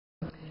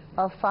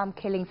Well, farm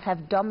killings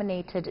have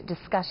dominated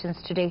discussions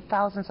today.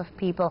 Thousands of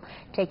people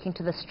taking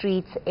to the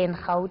streets in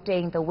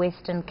Gauteng, the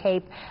Western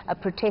Cape,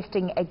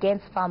 protesting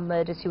against farm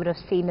murders. You would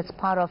have seen it's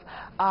part of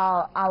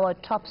our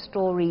top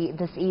story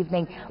this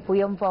evening.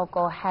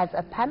 Vuyomvoko has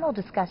a panel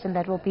discussion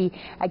that will be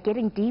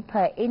getting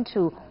deeper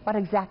into what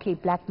exactly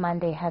Black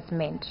Monday has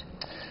meant.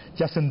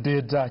 Yes,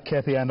 indeed,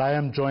 Kathy, and I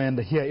am joined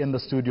here in the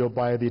studio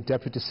by the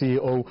Deputy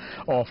CEO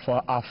of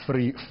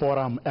Afri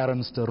Forum,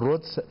 Ernst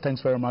Roots.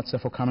 Thanks very much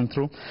for coming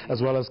through,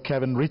 as well as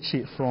Kevin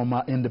Ritchie from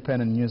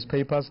independent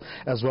newspapers,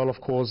 as well, of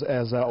course,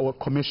 as our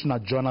Commissioner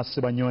Jonas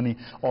Sibanyoni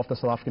of the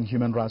South African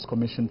Human Rights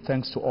Commission.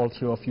 Thanks to all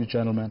three of you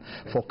gentlemen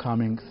for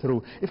coming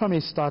through. If I may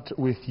start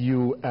with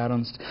you,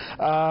 Ernst.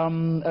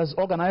 As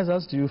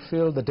organizers, do you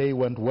feel the day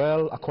went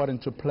well, according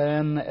to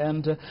plan,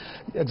 and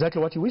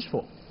exactly what you wish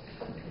for?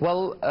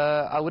 Well,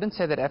 I wouldn't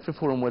say that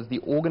AfriForum was the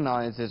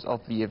organizers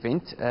of the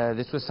event.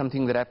 This was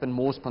something that happened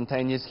more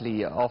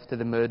spontaneously after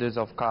the murders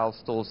of Kyle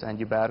Stolz and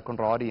Hubert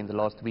Conradi in the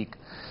last week.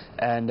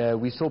 And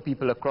we saw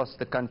people across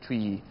the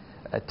country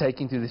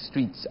taking to the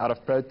streets out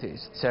of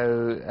protest.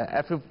 So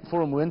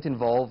AfriForum weren't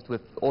involved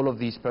with all of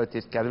these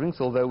protest gatherings,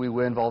 although we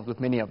were involved with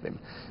many of them.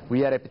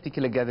 We had a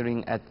particular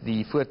gathering at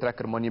the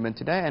Voortrekker Monument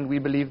today, and we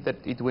believe that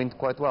it went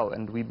quite well.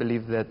 And we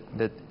believe that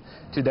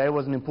today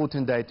was an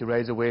important day to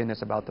raise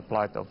awareness about the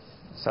plight of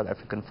South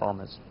African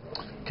farmers.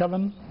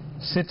 Kevin,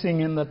 sitting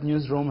in that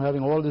newsroom,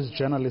 having all these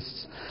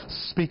journalists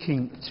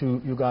speaking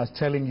to you guys,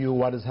 telling you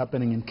what is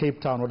happening in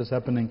Cape Town, what is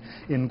happening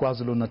in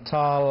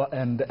KwaZulu-Natal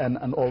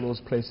and all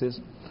those places,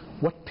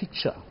 what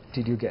picture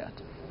did you get?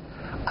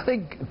 I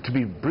think, to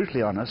be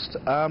brutally honest,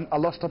 a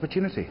lost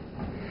opportunity.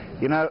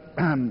 You know,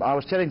 I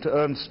was chatting to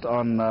Ernst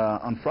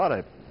on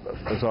Friday,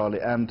 bizarrely,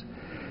 and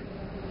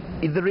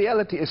the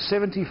reality is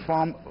 70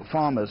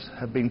 farmers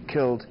have been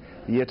killed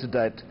year to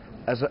date,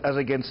 as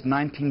against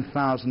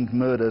 19,000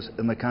 murders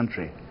in the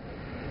country.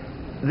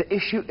 The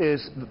issue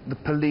is that the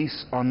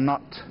police are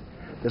not,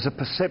 there's a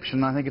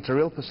perception, I think it's a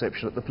real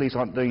perception, that the police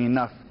aren't doing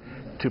enough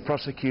to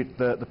prosecute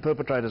the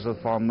perpetrators of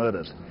farm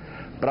murders.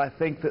 But I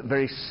think that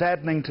very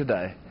saddening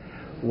today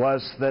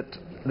was that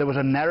there was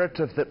a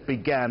narrative that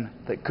began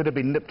that could have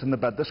been nipped in the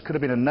bud. This could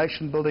have been a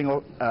nation-building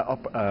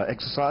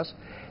exercise.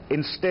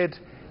 Instead,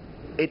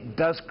 it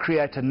does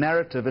create a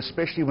narrative,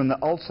 especially when the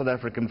old South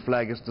African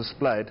flag is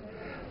displayed,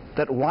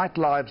 that white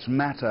lives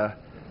matter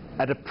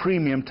at a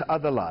premium to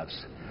other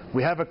lives.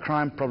 We have a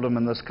crime problem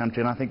in this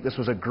country, and I think this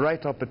was a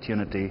great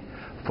opportunity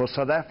for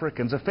South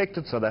Africans,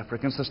 affected South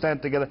Africans, to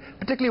stand together,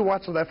 particularly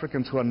white South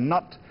Africans who are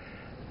not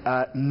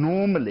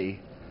normally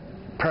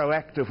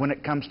proactive when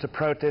it comes to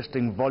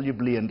protesting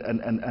volubly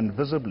and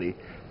visibly,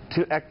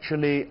 to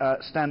actually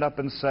stand up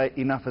and say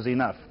enough is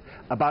enough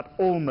about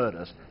all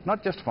murders,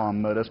 not just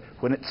farm murders,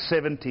 when it's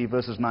 70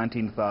 versus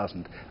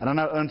 19,000. And I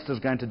know Ernst is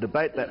going to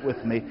debate that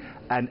with me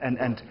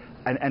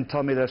and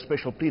tell me there are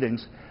special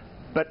pleadings.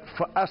 But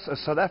for us as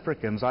South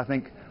Africans, I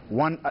think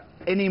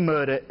any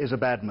murder is a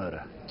bad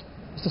murder.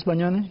 Mr.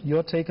 Sibanyoni,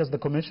 your take as the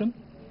Commission?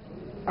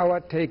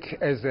 Our take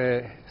as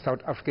a South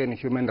African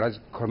Human Rights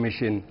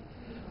Commission,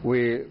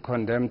 we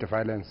condemn the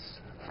violence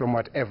from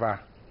whatever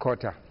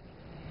quarter.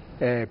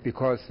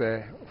 Because,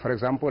 for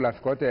example,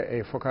 I've got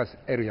a focus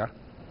area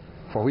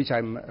for which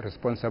I'm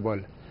responsible,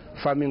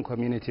 farming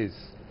communities.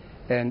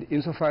 And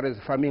insofar as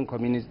farming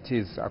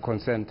communities are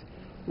concerned,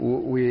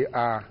 we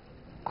are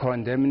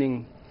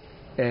condemning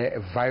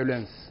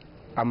violence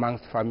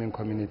amongst farming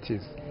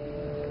communities.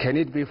 Can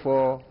it be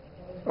for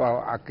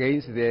or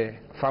against the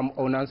farm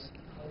owners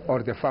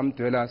or the farm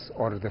dwellers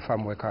or the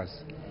farm workers?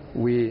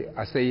 We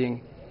are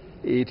saying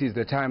it is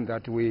the time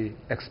that we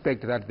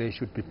expect that there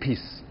should be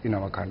peace in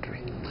our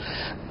country.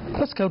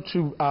 Let's go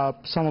to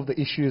some of the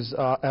issues,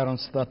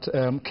 Ernst,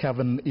 that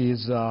Kevin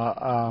is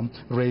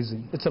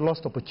raising. It's a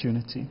lost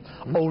opportunity.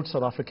 Old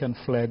South African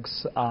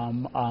flags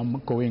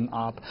going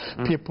up.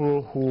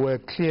 People who were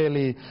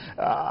clearly,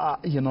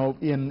 you know,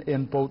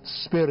 in both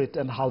spirit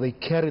and how they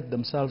carried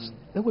themselves,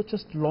 they were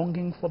just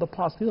longing for the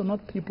past. These are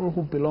not people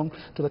who belong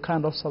to the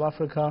kind of South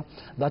Africa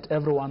that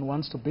everyone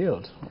wants to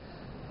build.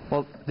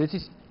 Well, this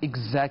is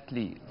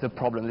exactly the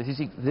problem.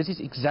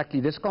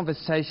 This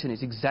conversation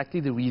is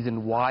exactly the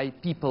reason why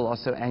people are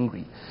so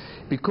angry.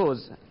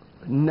 Because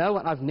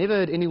I've never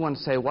heard anyone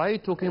say, why are you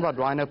talking about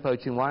rhino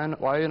poaching? Why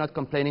are you not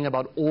complaining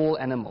about all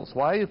animals?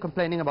 Why are you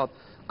complaining about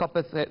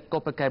copper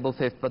cable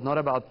theft but not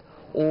about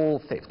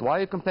all theft? Why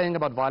are you complaining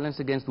about violence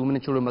against women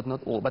and children but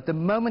not all? But the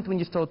moment when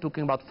you start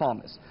talking about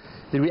farmers,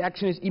 the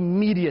reaction is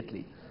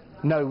immediately,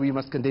 no, we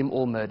must condemn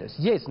all murders.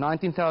 Yes,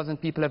 19,000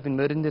 people have been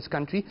murdered in this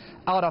country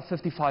out of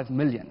 55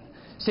 million.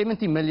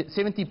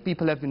 70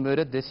 people have been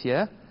murdered this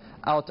year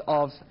out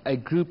of a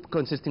group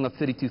consisting of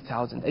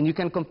 32,000. And you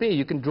can compare,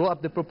 you can draw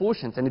up the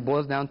proportions, and it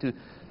boils down to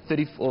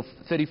 34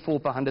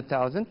 per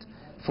 100,000,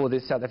 for the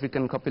South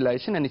African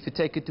population, and if you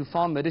take it to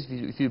farm murders,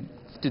 if you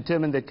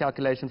determine the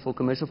calculation for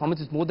commercial farmers,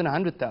 it's more than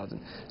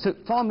 100,000. So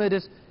farm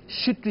murders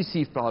should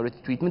receive priority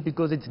treatment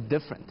because it's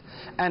different.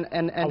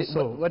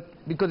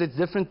 Because it's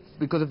different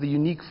because of the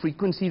unique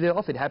frequency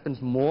thereof. It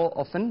happens more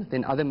often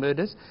than other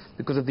murders,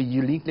 because of the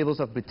unique levels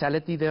of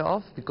brutality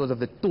thereof, because of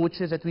the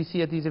tortures that we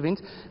see at these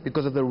events,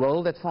 because of the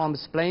role that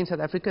farmers play in South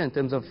Africa in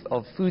terms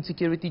of food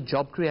security,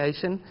 job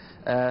creation,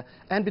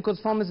 and because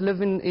farmers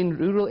live in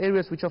rural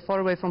areas which are far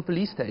away from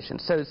police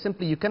stations. So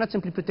simply, you cannot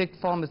simply protect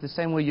farmers the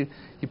same way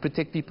you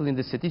protect people in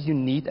the cities. You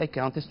need a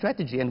counter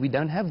strategy, and we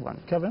don't have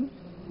one. Kevin?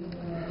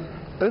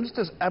 Ernst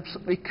is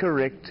absolutely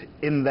correct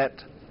in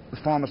that the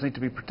farmers need to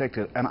be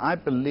protected, and I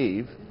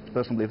believe,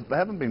 personally, that they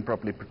haven't been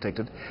properly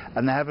protected,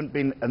 and they haven't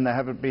been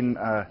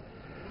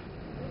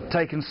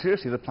taken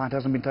seriously. The plight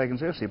hasn't been taken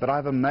seriously. But I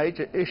have a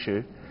major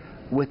issue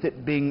with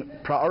it being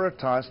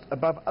prioritized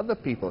above other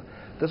people.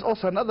 There's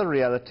also another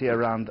reality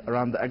around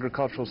the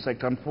agricultural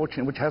sector,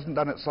 unfortunately, which hasn't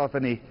done itself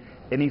any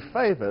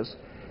favors,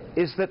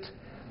 is that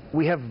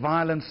we have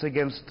violence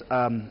against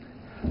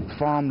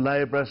farm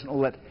laborers and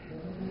all that.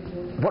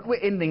 What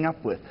we're ending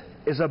up with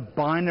is a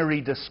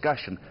binary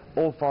discussion.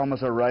 All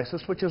farmers are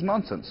racist, which is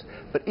nonsense.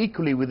 But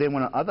equally, within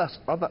on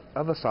the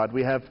other side,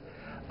 we have,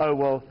 oh,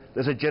 well,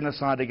 there's a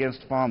genocide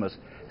against farmers.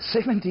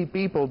 70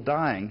 people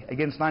dying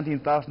against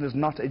 19,000 is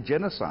not a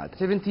genocide.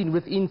 17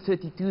 within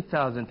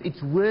 32,000.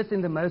 It's worse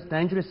than the most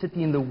dangerous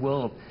city in the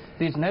world.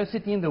 There's no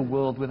city in the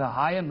world with a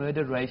higher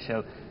murder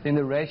ratio than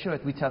the ratio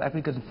at which South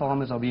African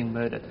farmers are being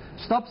murdered.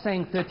 Stop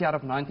saying 30 out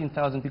of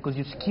 19,000 because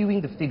you're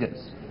skewing the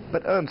figures.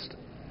 But Ernst,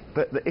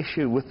 the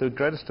issue, with the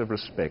greatest of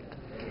respect,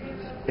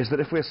 is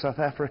that if we're South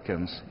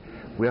Africans,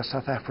 we are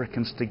South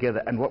Africans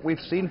together. And what we've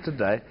seen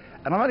today,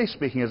 and I'm only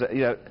speaking as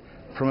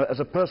as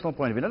a personal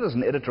point of view, not as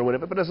an editor or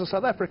whatever, but as a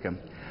South African,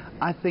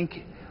 I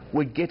think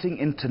we're getting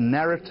into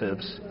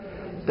narratives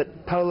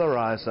that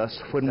polarize us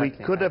when we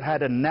could have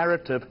had a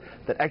narrative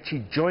that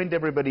actually joined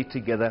everybody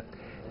together.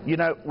 You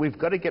know, we've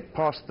got to get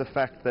past the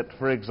fact that,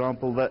 for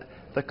example,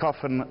 the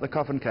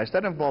coffin case,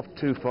 that involved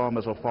 2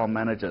 farmers or farm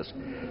managers.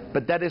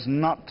 But that is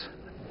not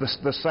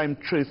the same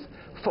truth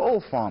for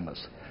all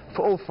farmers,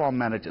 for all farm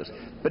managers.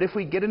 But if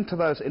we get into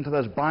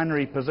those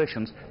binary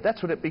positions,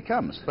 that's what it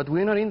becomes. But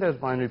we're not in those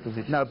binary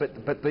positions. No,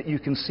 but you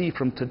can see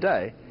from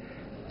today,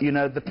 you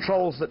know, the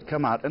trolls that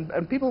come out.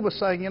 And people were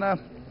saying, you know,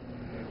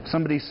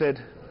 somebody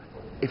said,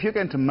 if you're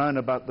going to moan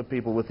about the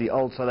people with the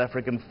old South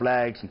African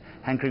flags and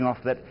hankering off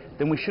that,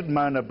 then we should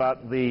moan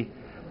about the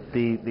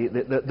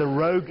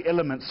rogue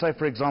elements, say,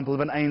 for example, of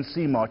an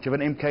ANC march, of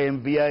an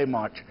MKMVA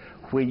march,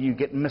 where you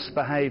get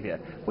misbehavior,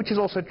 which is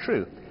also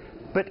true.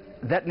 But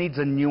that needs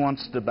a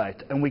nuanced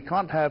debate, and we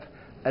can't have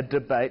a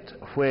debate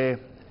where,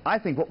 I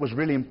think what was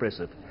really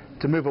impressive,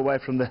 to move away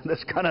from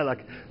this kind of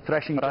like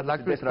thrashing... But I'd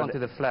like to respond to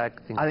the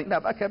flag thing. I think, no,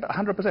 okay,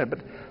 100%, but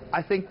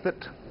I think that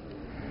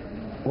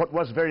what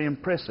was very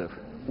impressive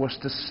was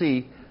to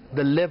see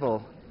the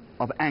level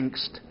of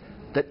angst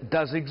that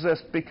does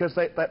exist, because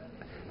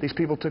these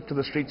people took to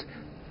the streets.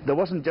 There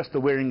wasn't just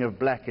the wearing of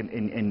black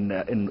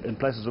in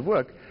places of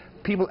work.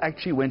 People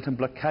actually went and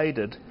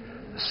blockaded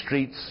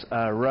streets,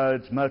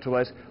 roads,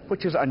 motorways,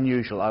 which is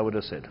unusual, I would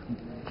have said.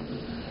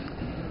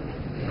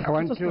 I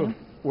want to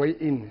weigh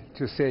in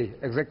to say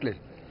exactly,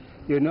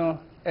 you know,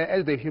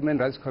 as the Human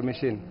Rights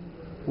Commission,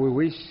 we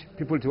wish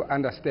people to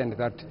understand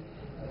that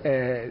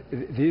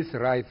these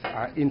rights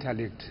are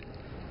interlinked,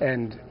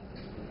 and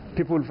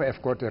people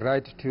have got a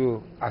right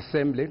to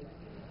assembly,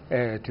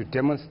 to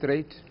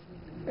demonstrate,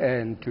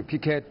 and to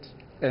picket,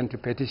 and to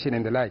petition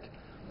and the like.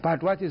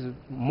 But what is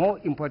more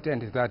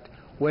important is that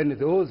when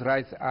those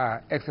rights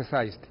are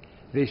exercised,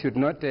 they should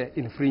not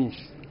infringe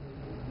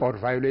or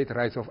violate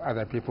rights of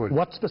other people.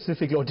 What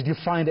specifically, or did you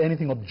find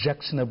anything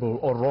objectionable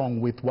or wrong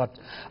with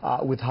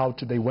how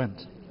they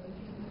went?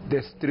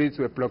 The streets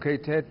were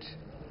blockaded,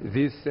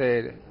 this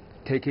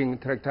taking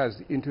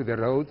tractors into the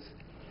roads,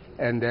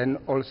 and then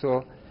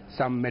also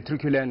some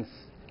matriculants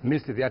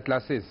missed their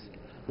classes.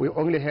 We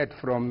only heard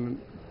from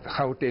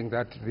Gauteng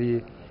that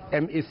the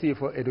MEC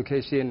for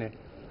Education,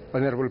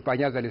 Honorable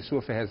Panyaza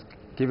Lesufe, has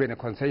given a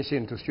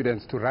concession to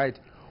students to write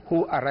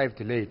who arrived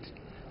late.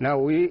 Now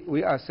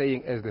we are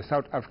saying, as the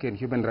South African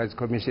Human Rights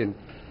Commission,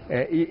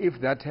 if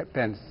that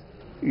happens,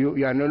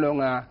 you are no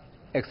longer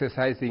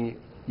exercising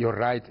your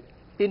right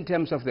in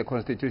terms of the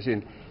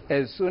Constitution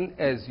as soon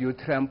as you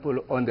trample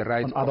on the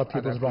rights of other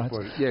people's people.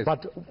 rights. Yes.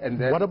 But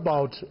what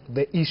about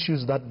the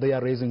issues that they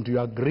are raising? Do you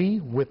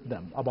agree with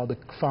them about the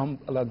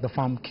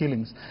farm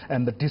killings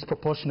and the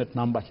disproportionate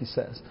number, he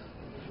says?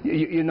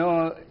 You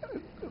know,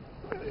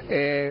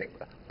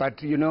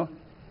 but you know,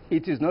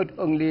 it is not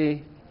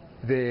only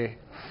the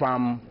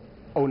farm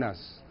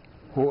owners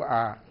who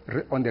are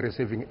on the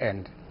receiving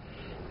end,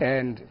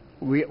 and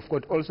we have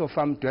got also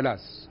farm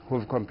dwellers who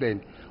have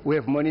complained. We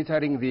have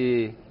monitoring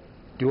the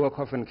dual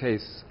coffin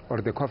case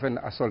or the coffin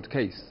assault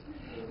case,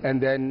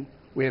 and then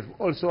we have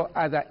also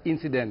other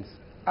incidents.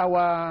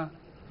 Our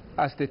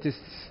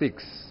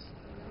statistics,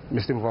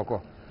 Mr.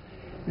 Mvoko,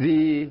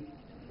 the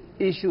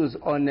issues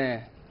on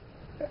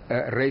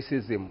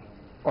racism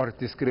or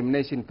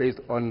discrimination based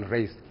on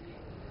race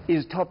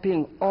is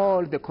topping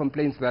all the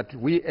complaints that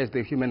we as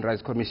the Human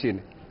Rights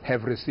Commission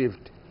have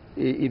received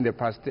in the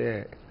past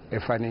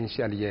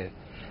financial year.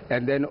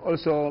 And then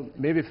also,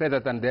 maybe further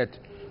than that,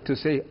 to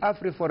say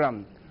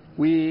AfriForum,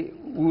 we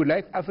would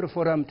like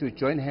AfriForum to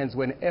join hands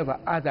whenever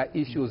other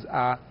issues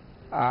are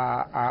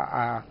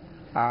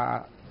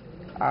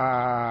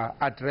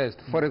addressed.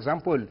 For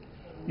example,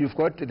 you've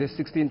got the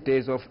 16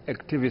 days of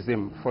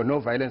activism for no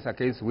violence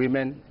against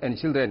women and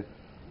children.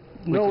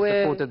 Which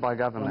is supported by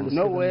government.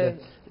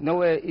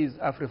 Nowhere is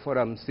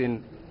AfriForum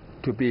seen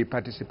to be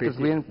participating.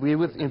 Because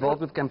we're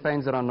involved with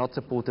campaigns that are not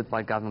supported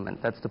by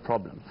government. That's the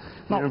problem.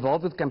 We're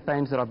involved with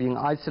campaigns that are being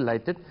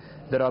isolated,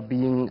 that are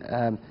being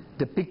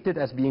depicted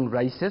as being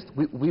racist.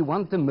 We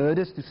want the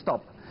murders to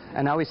stop.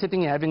 And now we're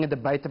sitting here having a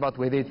debate about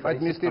whether it's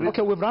racist.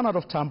 Okay, we've run out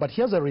of time, but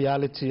here's a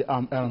reality,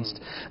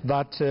 Ernst,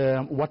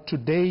 that what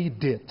today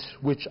did,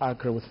 which I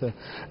agree with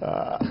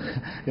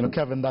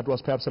Kevin, that was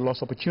perhaps a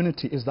lost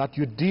opportunity, is that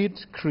you did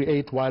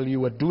create while you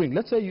were doing,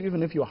 let's say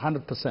even if you're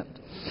 100%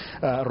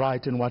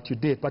 right in what you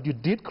did, but you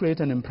did create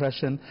an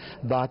impression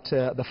that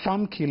the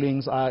farm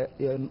killings are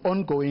an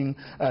ongoing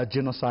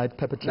genocide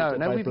perpetrated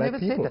by we've black never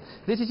people. said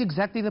that. This is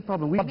exactly the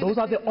problem. But those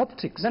are the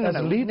optics. As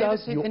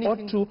leaders,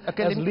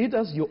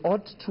 you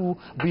ought to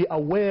be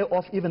aware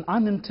of even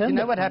unintended. You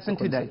know what happened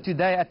today?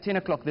 Today at 10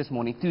 o'clock this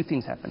morning, two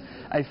things happened.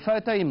 A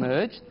photo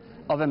emerged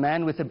of a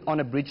man on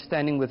a bridge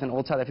standing with an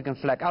old South African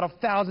flag out of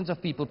thousands of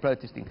people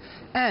protesting.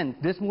 And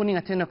this morning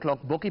at 10 o'clock,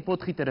 Bokkie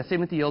Potgieter, a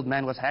 70-year-old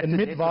man, was hacked. In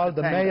Midvaal,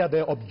 the mayor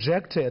there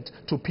objected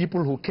to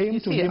people who came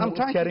to him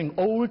carrying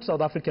old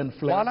South African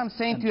flags. While I'm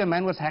saying to you a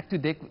man was hacked to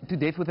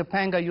death with a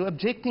panga, you're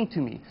objecting to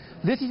me.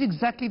 This is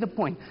exactly the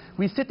point.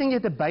 We're sitting here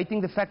debating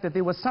the fact that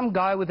there was some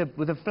guy with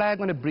a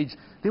flag on a bridge.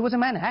 There was a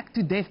man hacked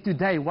to death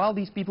today while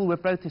these people were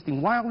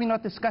protesting. Why are we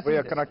not discussing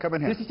this? Can I come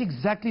in here? This is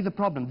exactly the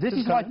problem. This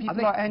is why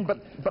people are angry.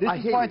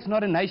 This is why it's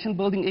not a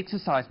nation-building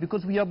exercise,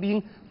 because we are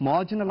being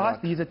marginalized.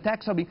 Right. These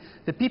attacks are being...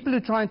 The people who are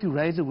trying to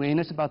raise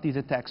awareness about these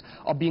attacks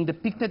are being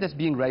depicted as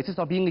being racist,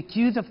 are being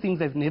accused of things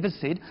they've never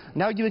said.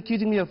 Now you're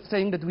accusing me of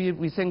saying that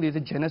we're saying there's a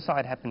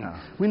genocide happening. No.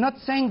 We're not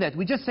saying that.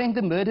 We're just saying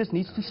the murders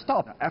needs to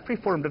stop. No,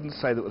 AfriForum didn't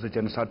say that it was a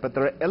genocide, but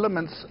there are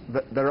elements,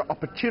 there are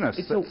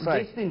opportunists that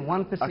say... Less than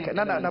 1%. Okay,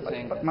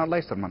 no,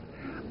 less than one.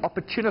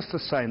 Opportunists are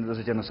saying that there's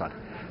a genocide.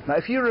 Now,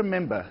 if you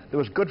remember, there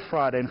was Good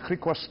Friday in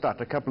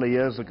Griquastad a couple of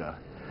years ago.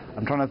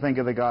 I'm trying to think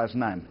of the guy's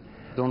name.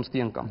 Don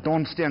Steenkamp.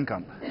 Don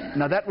Steenkamp.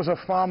 Now, that was a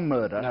farm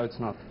murder. No,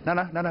 it's not.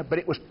 No, but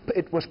it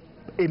was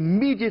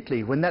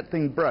immediately when that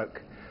thing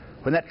broke,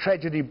 when that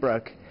tragedy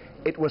broke,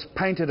 it was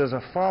painted as a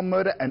farm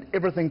murder and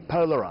everything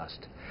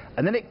polarized.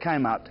 And then it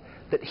came out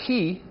that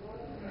he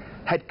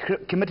had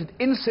committed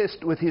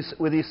incest with his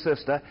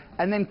sister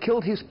and then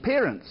killed his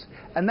parents.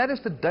 And that is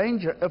the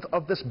danger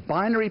of this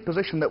binary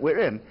position that we're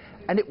in.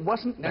 And it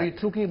wasn't Now, you're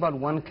talking about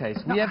one case.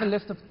 We have a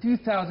list of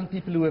 2,000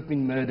 people who have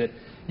been murdered.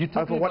 You're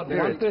talking about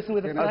one person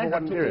with a flag.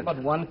 I'm talking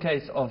about one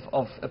case of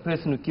a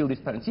person who killed his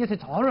parents. Yes,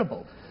 it's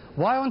horrible.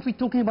 Why aren't we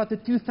talking about the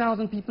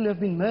 2,000 people who have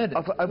been murdered?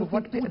 Over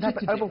what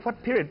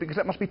period? Because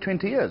that must be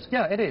 20 years.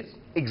 Yeah, it is.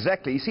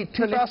 Exactly. You see,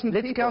 2,000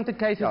 people. Let's count the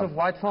cases of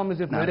white farmers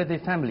who have murdered their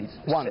families.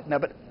 One. No,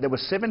 but there were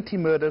 70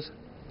 murders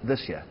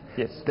this year.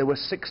 Yes. There were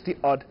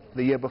 60-odd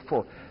the year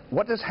before.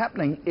 What is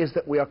happening is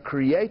that we are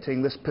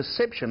creating this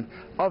perception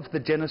of the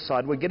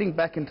genocide. We're getting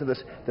back into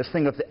this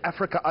thing of the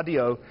Africa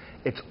Adio.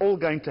 It's all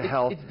going to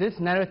hell. It's this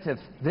narrative.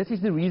 This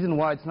is the reason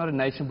why it's not a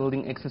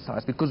nation-building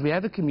exercise, because we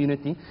have a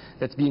community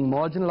that's being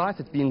marginalized,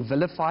 it's being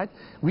vilified.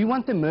 We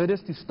want the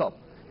murders to stop.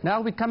 Now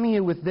we're coming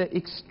here with the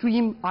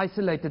extreme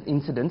isolated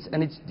incidents,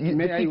 and it's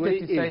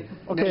depicted to say...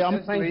 Okay, I'm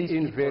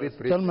in very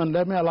brief. Gentlemen,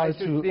 let me allow you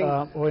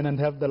to go in and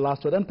have the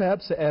last word. And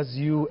perhaps as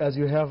you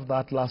have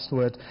that last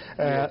word,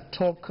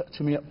 talk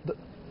to me...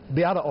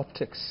 The other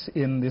optics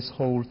in this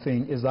whole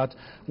thing is that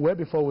where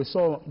before we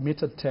saw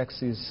metered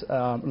taxis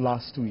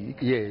last week,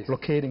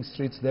 blockading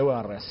streets, they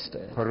were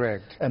arrested.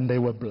 Correct. And they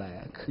were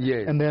black.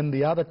 Yes. And then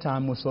the other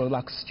time we saw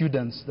like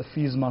students, the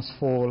fees must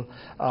fall,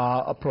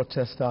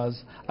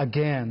 protesters,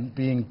 again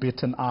being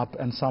beaten up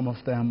and some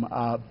of them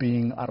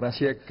being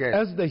arrested.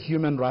 As the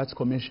Human Rights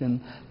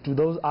Commission,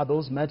 are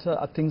those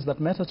things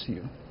that matter to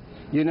you?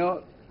 You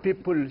know,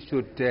 people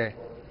should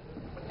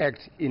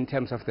act in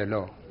terms of the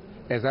law.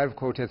 As I've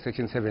quoted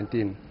Section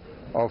 17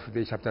 of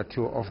the Chapter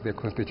 2 of the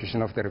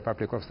Constitution of the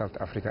Republic of South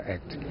Africa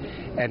Act.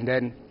 And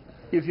then,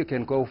 if you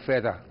can go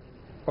further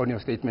on your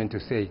statement to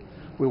say,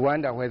 we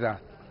wonder whether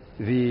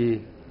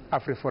the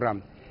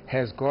AfriForum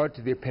has got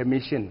the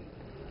permission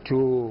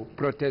to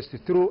protest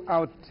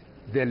throughout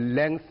the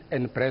length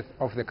and breadth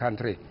of the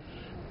country.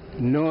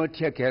 No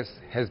tear gas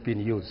has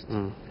been used,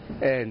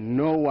 and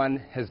no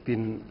one has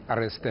been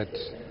arrested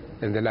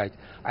and the like.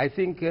 I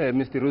think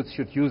Mr. Ruth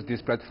should use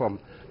this platform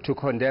to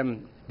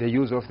condemn the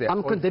use of the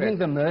I'm condemning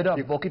the murder of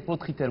Bokkie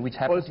Potgieter, which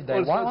happened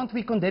today. Why aren't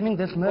we condemning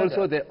this murder?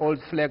 Also the old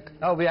flag.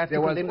 No, we have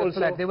to condemn the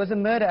flag. There was a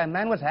murder. A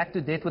man was hacked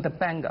to death with a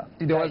panga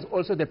today. There was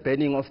also the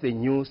banning of the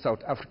new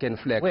South African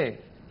flag. Where?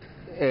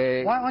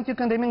 Why aren't you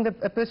condemning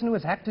a person who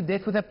was hacked to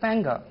death with a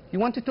panga? You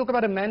want to talk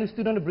about a man who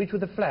stood on a bridge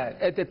with a flag?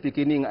 At the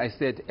beginning, I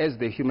said, as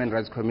the Human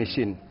Rights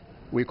Commission,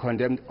 we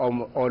condemned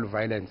all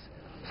violence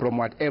from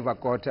whatever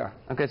quarter.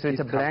 Okay, so it's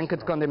a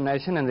blanket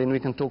condemnation, and then we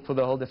can talk for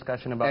the whole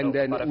discussion about and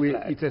then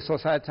it's it's a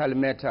societal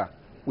matter.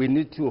 We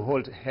need to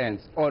hold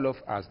hands, all of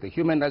us, the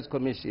Human Rights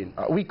Commission.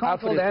 We can't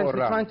hold hands.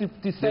 We're trying to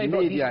save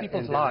these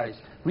people's lives.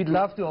 We'd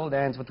love to hold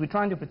hands, but we're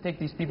trying to protect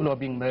these people who are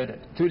being murdered.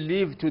 To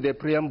live to the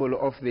preamble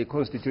of the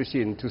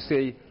Constitution, to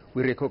say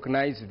we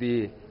recognize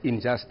the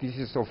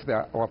injustices of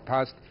our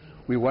past.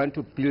 We want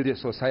to build a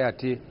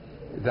society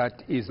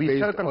that is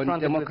based on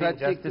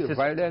democratic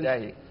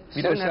violence,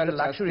 we don't have the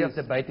luxury of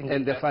debating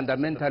and the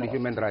fundamental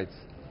human rights.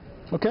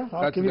 Okay,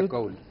 that's the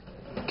goal.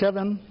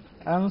 Kevin,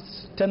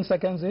 10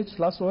 seconds each,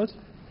 last word.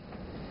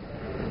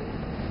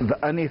 The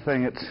only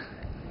thing,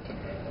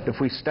 if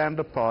we stand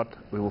apart,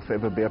 we will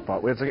forever be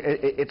apart.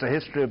 It's a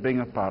history of being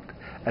apart.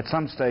 At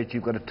some stage,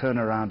 you've got to turn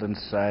around and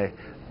say,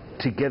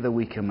 together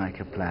we can make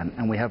a plan,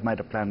 and we have made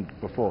a plan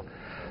before.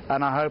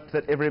 And I hope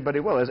that everybody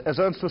will. As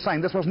Ernst was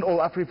saying, this wasn't all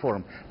Afri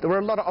Forum. There were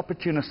a lot of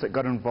opportunists that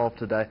got involved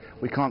today.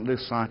 We can't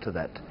lose sight of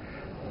that.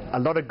 A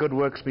lot of good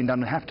work's been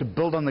done. We have to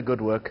build on the good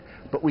work,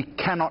 but we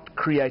cannot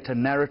create a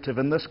narrative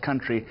in this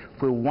country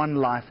where one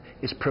life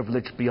is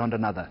privileged beyond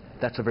another.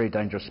 That's a very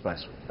dangerous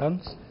space.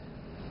 Ernst?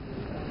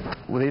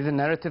 Well, there's a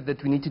narrative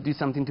that we need to do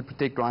something to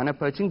protect rhino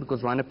poaching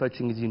because rhino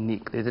poaching is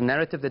unique. There's a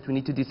narrative that we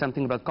need to do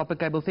something about copper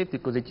cable theft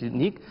because it's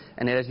unique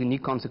and it has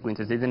unique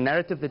consequences. There's a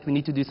narrative that we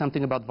need to do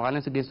something about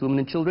violence against women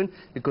and children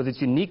because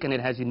it's unique and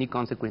it has unique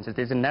consequences.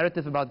 There's a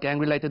narrative about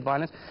gang-related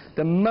violence.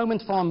 The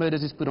moment farm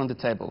murders is put on the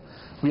table,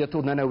 we are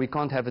told, no, we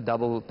can't have a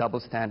double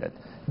standard.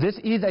 This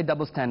is a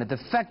double standard. The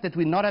fact that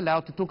we're not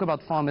allowed to talk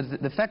about farmers,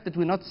 the fact that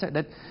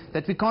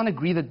that we can't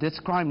agree that this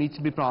crime needs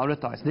to be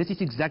prioritized, this is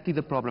exactly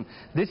the problem.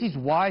 This is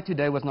why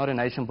today was not a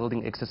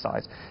nation-building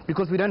exercise,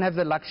 because we don't have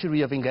the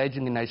luxury of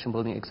engaging in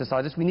nation-building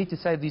exercises. We need to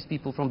save these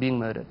people from being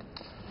murdered.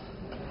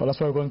 Well, that's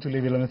why we're going to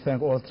leave you. Let me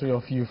thank all three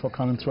of you for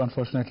coming through.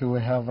 Unfortunately,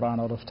 we have run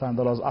out of time.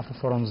 That was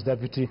AfriForum's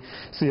Deputy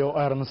CEO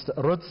Ernst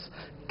Roots,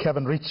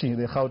 Kevin Ritchie,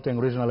 the Gauteng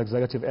Regional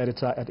Executive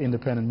Editor at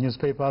Independent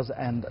Newspapers,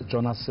 and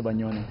Jonas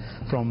Sibanyoni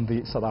from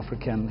the South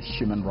African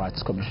Human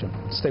Rights Commission.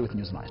 Stay with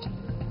Newsnight.